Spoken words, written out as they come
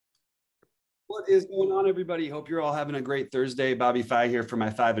What is going on, everybody? Hope you're all having a great Thursday. BobbyFi here for my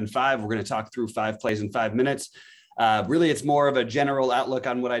 5 and 5. We're going to talk through 5 plays in 5 minutes. Really, it's more of a general outlook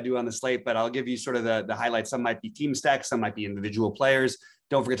on what I do on the slate, but I'll give you sort of the highlights. Some might be team stacks, some might be individual players.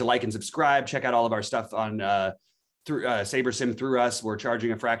 Don't forget to like and subscribe. Check out all of our stuff on through SaberSim through us. We're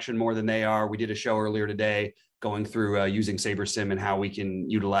charging a fraction more than they are. We did a show earlier today going through using SaberSim and how we can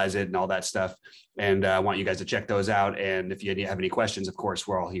utilize it and all that stuff. And I want you guys to check those out. And if you have any questions, of course,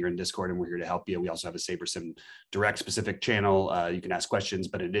 we're all here in Discord and we're here to help you. We also have a SaberSim direct specific channel. You can ask questions,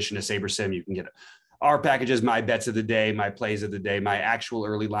 but in addition to SaberSim, you can get our packages, my bets of the day, my plays of the day, my actual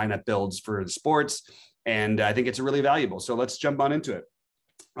early lineup builds for the sports. And I think it's really valuable. So let's jump on into it.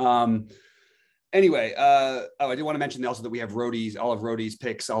 Anyway, I do want to mention also that we have Rody's, all of Rody's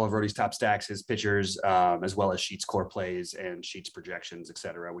picks, all of Rody's top stacks, his pitchers, as well as Sheets core plays and Sheets projections, et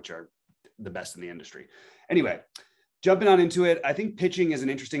cetera, which are the best in the industry. Anyway, jumping on into it, I think pitching is an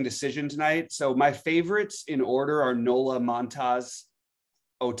interesting decision tonight. So my favorites in order are Nola, Montas,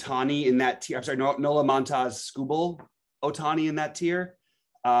 Ohtani in that tier. I'm sorry, Nola, Montas, Skubal, Ohtani in that tier.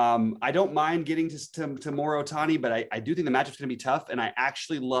 I don't mind getting to more Ohtani, but I do think the matchup's going to be tough. And I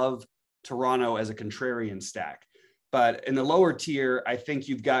actually love Toronto as a contrarian stack. But in the lower tier, I think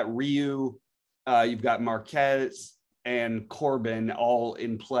you've got Ryu, you've got Marquez and Corbin all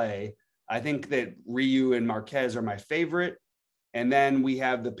in play. I think that Ryu and Marquez are my favorite. And then we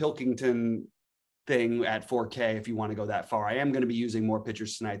have the Pilkington thing at 4K if you want to go that far. I am going to be using more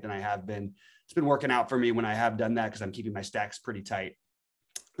pitchers tonight than I have been. It's been working out for me when I have done that because I'm keeping my stacks pretty tight.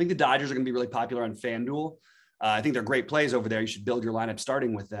 I think the Dodgers are going to be really popular on FanDuel. I think they're great plays over there. You should build your lineup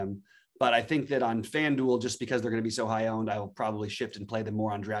starting with them. But I think that on FanDuel, just because they're going to be so high owned, I will probably shift and play them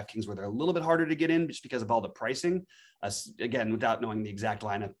more on DraftKings where they're a little bit harder to get in just because of all the pricing. Again, without knowing the exact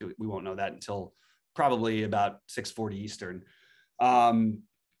lineup, we won't know that until probably about 6:40 Eastern.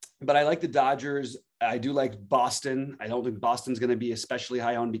 But I like the Dodgers. I do like Boston. I don't think Boston's going to be especially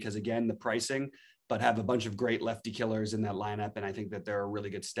high owned because, again, the pricing, but have a bunch of great lefty killers in that lineup. And I think that they're a really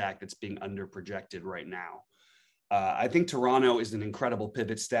good stack that's being under projected right now. I think Toronto is an incredible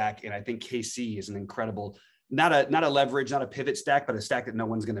pivot stack, and I think KC is an incredible, not a leverage, not a pivot stack, but a stack that no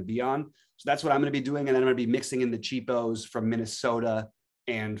one's going to be on. So that's what I'm going to be doing, and then I'm going to be mixing in the cheapos from Minnesota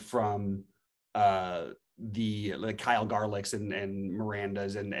and from the Kyle Garlicks and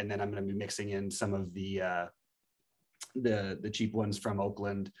Mirandas, and then I'm going to be mixing in some of the cheap ones from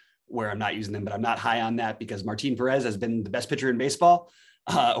Oakland where I'm not using them, but I'm not high on that because Martin Perez has been the best pitcher in baseball.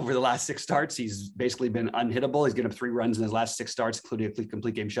 Over the last 6 starts, he's basically been unhittable. He's given up 3 runs in his last 6 starts, including a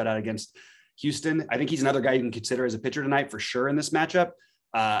complete game shutout against Houston. I think he's another guy you can consider as a pitcher tonight for sure in this matchup.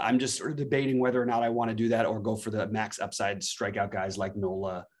 I'm just sort of debating whether or not I want to do that or go for the max upside strikeout guys like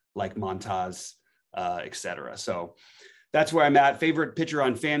Nola, like Montas, et cetera. So that's where I'm at. Favorite pitcher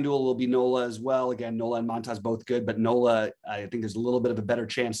on FanDuel will be Nola as well. Again, Nola and Montas both good, but Nola, I think there's a little bit of a better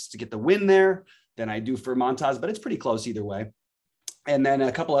chance to get the win there than I do for Montas, but it's pretty close either way. And then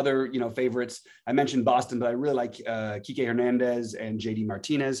a couple other, favorites. I mentioned Boston, but I really like Kike Hernandez and JD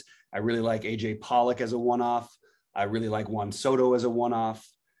Martinez. I really like AJ Pollock as a one-off. I really like Juan Soto as a one-off.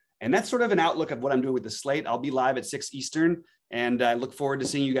 And that's sort of an outlook of what I'm doing with the slate. I'll be live at 6 Eastern, and I look forward to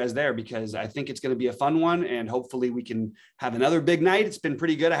seeing you guys there because I think it's going to be a fun one, and hopefully we can have another big night. It's been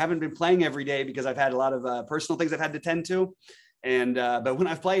pretty good. I haven't been playing every day because I've had a lot of personal things I've had to tend to. And but when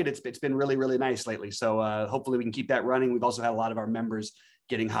I've played, it's been really, really nice lately. So hopefully we can keep that running. We've also had a lot of our members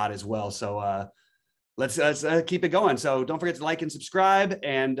getting hot as well. So let's keep it going. So don't forget to like and subscribe,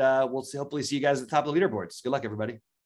 and we'll hopefully see you guys at the top of the leaderboards. Good luck, everybody.